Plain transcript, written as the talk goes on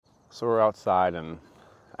So we're outside and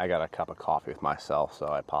I got a cup of coffee with myself, so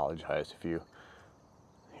I apologize if you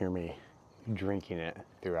hear me drinking it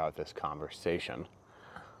throughout this conversation.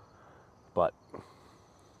 But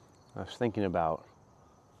I was thinking about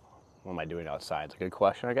what am I doing outside? It's a good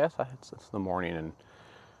question, I guess. It's the morning and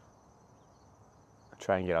I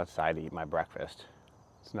try and get outside to eat my breakfast.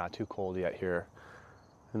 It's not too cold yet here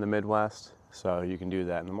in the Midwest, so you can do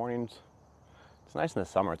that in the mornings. It's nice in the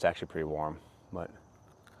summer, it's actually pretty warm, but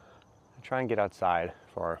I try and get outside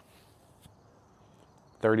for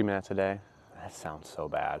 30 minutes a day. That sounds so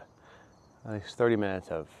bad. At least 30 minutes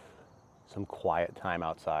of some quiet time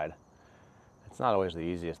outside. It's not always the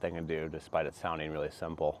easiest thing to do, despite it sounding really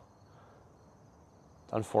simple.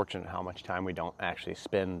 It's unfortunate how much time we don't actually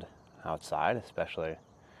spend outside, especially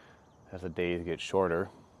as the days get shorter.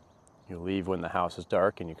 You leave when the house is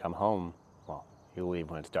dark and you come home, well, you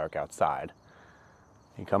leave when it's dark outside.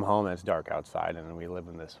 You come home and it's dark outside, and we live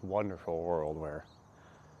in this wonderful world where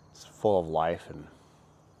it's full of life and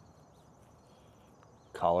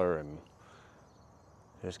color and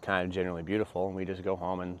just kind of generally beautiful, and we just go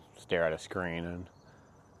home and stare at a screen and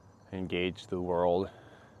engage the world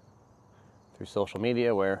through social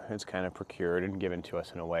media, where it's kind of procured and given to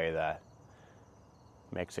us in a way that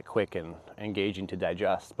makes it quick and engaging to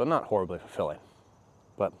digest, but not horribly fulfilling.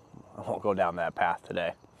 But I won't go down that path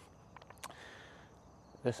today.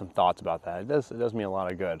 There's some thoughts about that. It does me a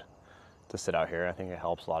lot of good to sit out here. I think it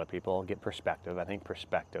helps a lot of people get perspective. I think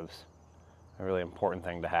perspective's a really important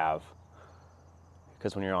thing to have,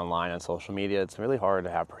 because when you're online on social media, it's really hard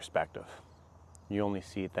to have perspective. You only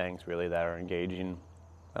see things really that are engaging,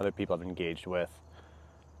 other people have engaged with,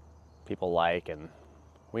 people like, and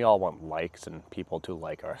we all want likes and people to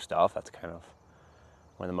like our stuff. That's kind of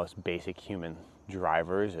one of the most basic human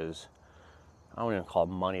drivers is, I don't even call it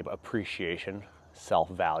money, but appreciation,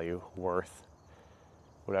 self-value, worth,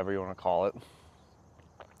 whatever you want to call it.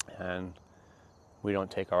 And we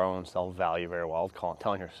don't take our own self-value very well.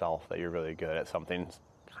 Telling yourself that you're really good at something is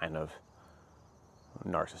kind of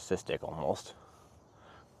narcissistic almost.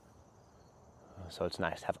 So it's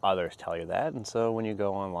nice to have others tell you that. And so when you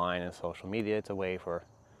go online and social media, it's a way for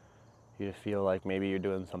you to feel like maybe you're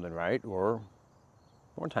doing something right, or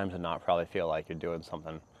more times than not, probably feel like you're doing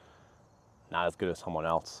something not as good as someone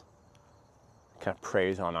else. Kind of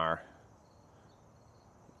preys on our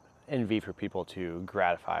envy for people to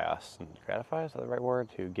gratify us. And gratify, is that the right word?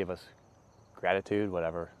 To give us gratitude,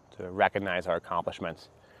 whatever, to recognize our accomplishments.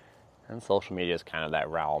 And social media is kind of that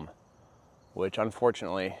realm, which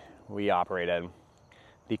unfortunately we operate in.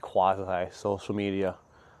 The quasi-social media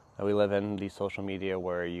that we live in, the social media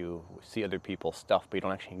where you see other people's stuff, but you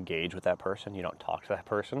don't actually engage with that person, you don't talk to that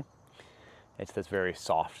person. It's this very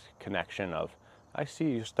soft connection of, I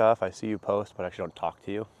see your stuff, I see you post, but I actually don't talk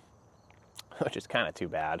to you, which is kind of too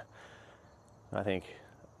bad. I think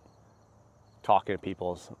talking to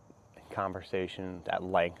people's conversation at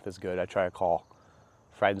length is good. I try to call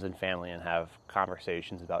friends and family and have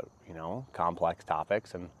conversations about, complex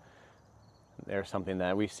topics, and there's something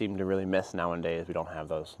that we seem to really miss nowadays. We don't have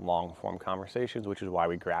those long-form conversations, which is why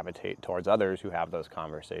we gravitate towards others who have those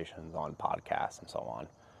conversations on podcasts and so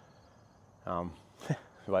on.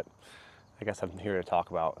 But I guess I'm here to talk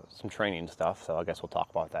about some training stuff, so I guess we'll talk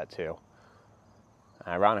about that too.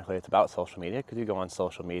 Ironically, it's about social media, because you go on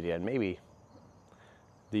social media and maybe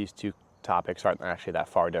these two topics aren't actually that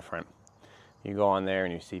far different. You go on there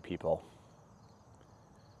and you see people.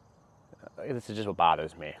 This is just what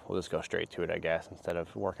bothers me. We'll just go straight to it, I guess, instead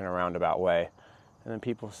of working a roundabout way. And then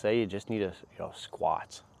people say you just need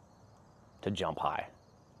squats to jump high.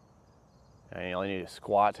 And you only need to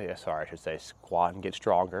squat and get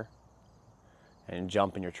stronger. And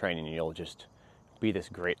jump in your training, and you'll just be this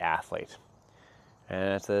great athlete.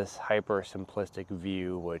 And it's this hyper simplistic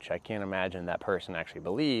view, which I can't imagine that person actually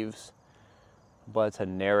believes, but it's a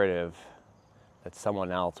narrative that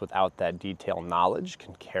someone else without that detailed knowledge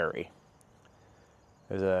can carry.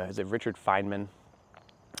 Is it Richard Feynman?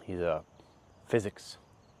 He's a physics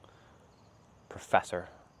professor,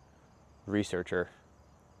 researcher,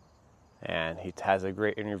 and he has a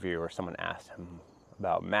great interview where someone asked him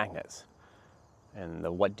about magnets and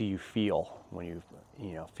what do you feel when you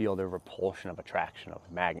feel the repulsion of attraction of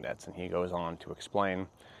magnets. And he goes on to explain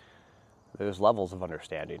there's levels of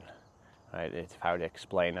understanding. Right? If I were to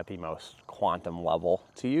explain at the most quantum level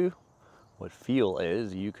to you, what feel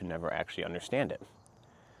is, you can never actually understand it.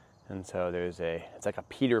 And so it's like a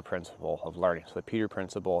Peter principle of learning. So the Peter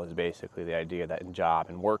principle is basically the idea that in job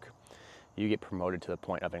and work, you get promoted to the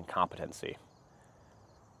point of incompetency.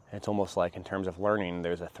 And it's almost like in terms of learning,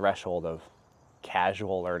 there's a threshold of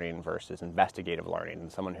casual learning versus investigative learning.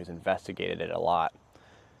 And someone who's investigated it a lot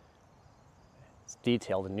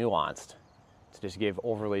detailed and nuanced. To just give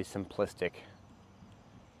overly simplistic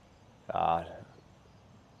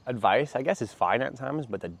advice, I guess, is fine at times,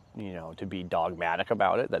 but to be dogmatic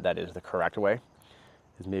about it, that is the correct way,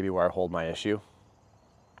 is maybe where I hold my issue.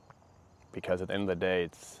 Because at the end of the day,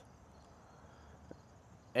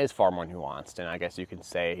 it's far more nuanced, and I guess you can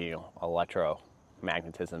say,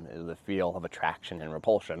 electromagnetism is the field of attraction and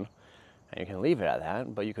repulsion, and you can leave it at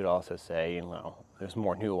that, but you could also say, there's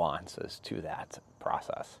more nuances to that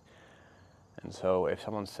process. And so if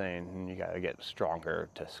someone's saying you got to get stronger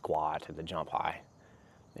to squat and to jump high,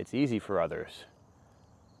 it's easy for others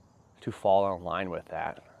to fall in line with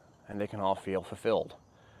that, and they can all feel fulfilled.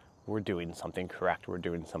 We're doing something correct, we're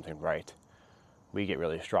doing something right. We get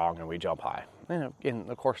really strong and we jump high. And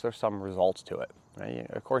of course, there's some results to it. Right?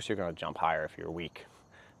 Of course, you're going to jump higher if you're weak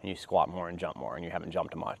and you squat more and jump more and you haven't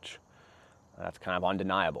jumped much. That's kind of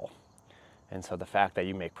undeniable. And so the fact that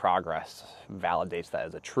you make progress validates that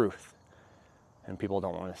as a truth. And people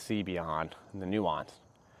don't want to see beyond the nuance.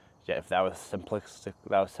 Yet if that was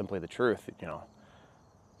simply the truth,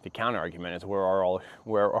 the counter argument is, where are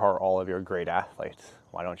all of your great athletes?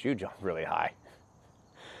 Why don't you jump really high?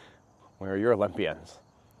 Where are your Olympians?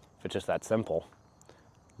 If it's just that simple,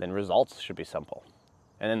 then results should be simple.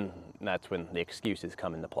 And then that's when the excuses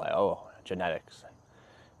come into play. Oh, genetics.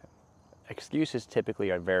 Excuses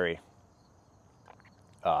typically are very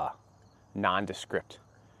nondescript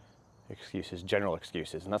excuses, general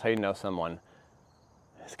excuses. And that's how you know someone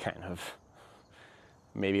is kind of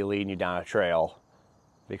maybe leading you down a trail,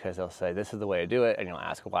 because they'll say, this is the way to do it, and you'll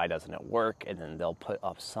ask, why doesn't it work? And then they'll put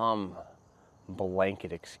up some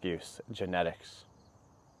blanket excuse, genetics,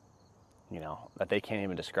 that they can't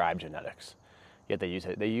even describe genetics. Yet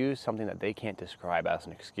they use something that they can't describe as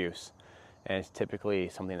an excuse. And it's typically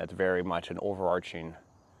something that's very much an overarching,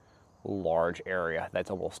 large area that's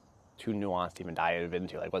almost too nuanced to even dive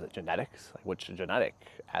into. Like, was it genetics? Like, which genetic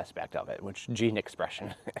aspect of it? Which gene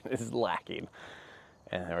expression is lacking?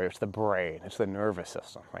 Or it's the brain, it's the nervous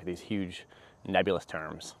system, right? These huge nebulous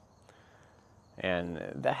terms. And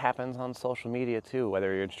that happens on social media too,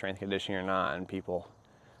 whether you're in strength conditioning or not. And people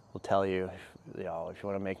will tell you, if you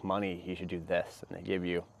want to make money, you should do this. And they give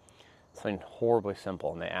you something horribly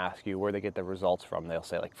simple, and they ask you where they get the results from. They'll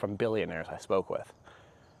say, like, from billionaires I spoke with.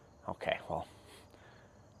 Okay, well,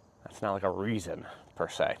 that's not like a reason per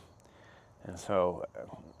se. And so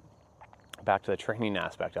back to the training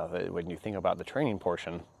aspect of it, when you think about the training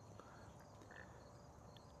portion,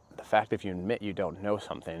 the fact if you admit you don't know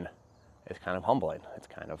something is kind of humbling. It's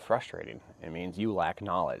kind of frustrating. It means you lack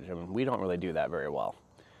knowledge. I mean, we don't really do that very well,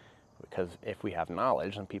 because if we have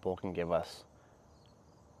knowledge, then people can give us,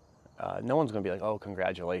 no one's going to be like, oh,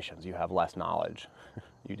 congratulations, you have less knowledge.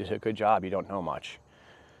 You did a good job, you don't know much.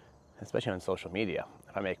 Especially on social media.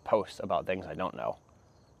 If I make posts about things I don't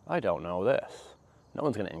know this. No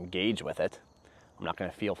one's going to engage with it. I'm not going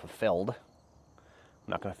to feel fulfilled. I'm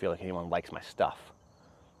not going to feel like anyone likes my stuff.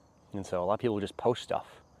 And so a lot of people just post stuff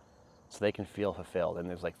so they can feel fulfilled. And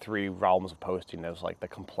there's like 3 realms of posting. There's like the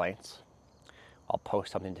complaints. I'll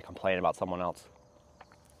post something to complain about someone else.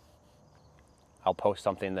 I'll post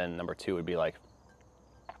something, then number 2 would be like,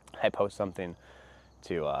 I post something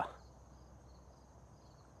to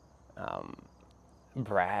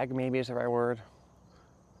brag, maybe is the right word,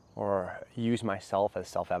 or use myself as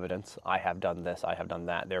self-evidence. I have done this, I have done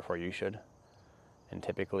that, therefore you should. And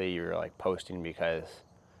typically you're like posting because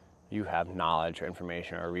you have knowledge or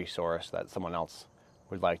information or a resource that someone else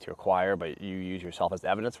would like to acquire, but you use yourself as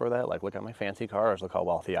evidence for that. Like, look at my fancy cars, look how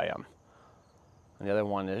wealthy I am. And the other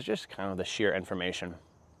one is just kind of the sheer information.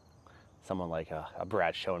 Someone like a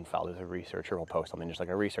Brad Schoenfeld, who's a researcher, will post something just like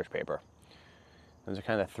a research paper. Those are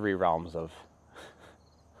kind of the 3 realms of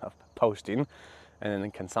posting. And then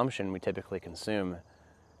in consumption, we typically consume,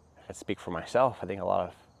 if I speak for myself,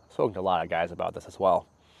 I've spoken to a lot of guys about this as well.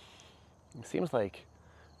 It seems like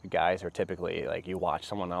guys are typically like, you watch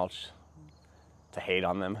someone else to hate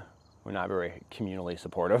on them. We're not very communally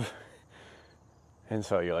supportive. And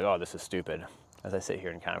so you're like, oh, this is stupid. As I sit here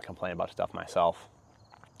and kind of complain about stuff myself,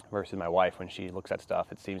 versus my wife, when she looks at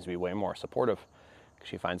stuff, it seems to be way more supportive, because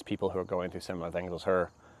she finds people who are going through similar things as her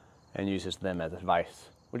and uses them as advice,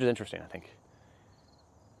 which is interesting. I think,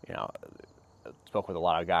 I spoke with a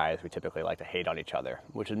lot of guys. We typically like to hate on each other,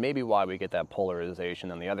 which is maybe why we get that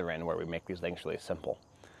polarization on the other end, where we make these things really simple,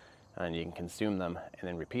 and you can consume them and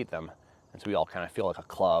then repeat them. And so we all kind of feel like a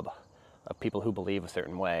club of people who believe a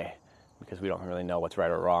certain way, because we don't really know what's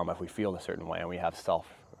right or wrong. But if we feel a certain way and we have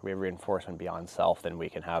reinforcement beyond self, then we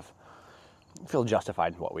can feel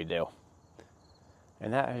justified in what we do.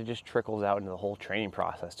 And that just trickles out into the whole training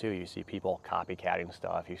process too. You see people copycatting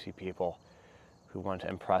stuff. You see people who want to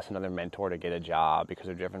impress another mentor to get a job because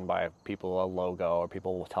they're driven by people, a logo, or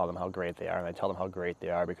people will tell them how great they are, and they tell them how great they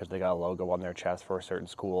are because they got a logo on their chest for a certain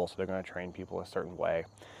school, so they're going to train people a certain way.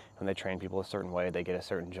 When they train people a certain way, they get a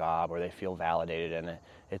certain job, or they feel validated, and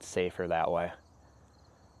it's safer that way.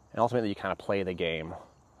 And ultimately, you kind of play the game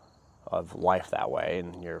of life that way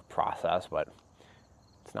in your process, but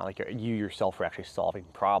it's not like you yourself are actually solving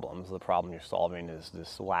problems. The problem you're solving is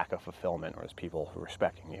this lack of fulfillment, or is people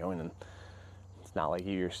respecting you, and it's not like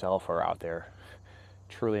you yourself are out there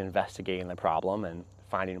truly investigating the problem and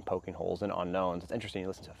finding and poking holes and unknowns. It's interesting to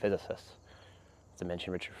listen to physicists. To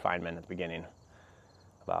mention Richard Feynman at the beginning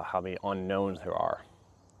about how many unknowns there are,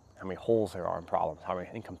 how many holes there are in problems, how many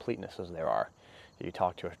incompletenesses there are. If you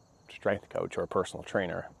talk to a strength coach or a personal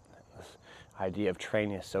trainer, this idea of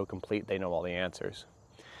training is so complete they know all the answers.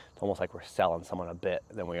 It's almost like we're selling someone a bit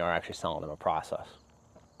than we are actually selling them a process.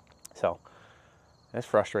 So it's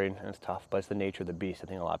frustrating and it's tough, but it's the nature of the beast. I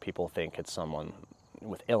think a lot of people think it's someone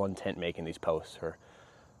with ill intent making these posts, or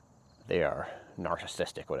they are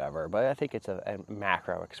narcissistic, whatever. But I think it's a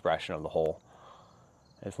macro expression of the whole.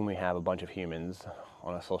 It's when we have a bunch of humans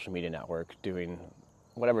on a social media network doing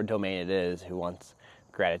whatever domain it is who wants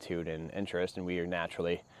gratitude and interest, and we are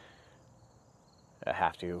naturally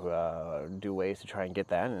have to do ways to try and get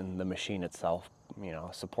that, and the machine itself,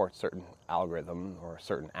 supports certain algorithm or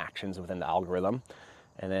certain actions within the algorithm,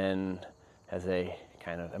 and then as a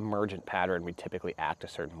kind of emergent pattern, we typically act a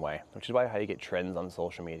certain way, which is why how you get trends on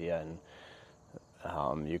social media, and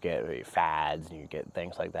you get fads and you get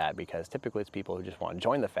things like that, because typically it's people who just want to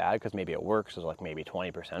join the fad because maybe it works, so like maybe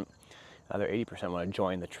 20%. Other 80% want to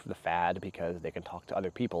join the fad because they can talk to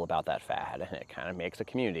other people about that fad, and it kind of makes a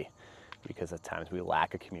community. Because at times we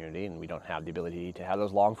lack a community and we don't have the ability to have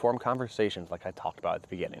those long-form conversations like I talked about at the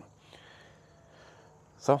beginning.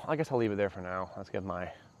 So I guess I'll leave it there for now. Let's get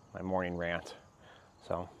my morning rant.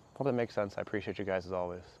 So hope that makes sense. I appreciate you guys as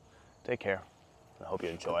always. Take care. I hope you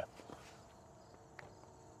enjoy.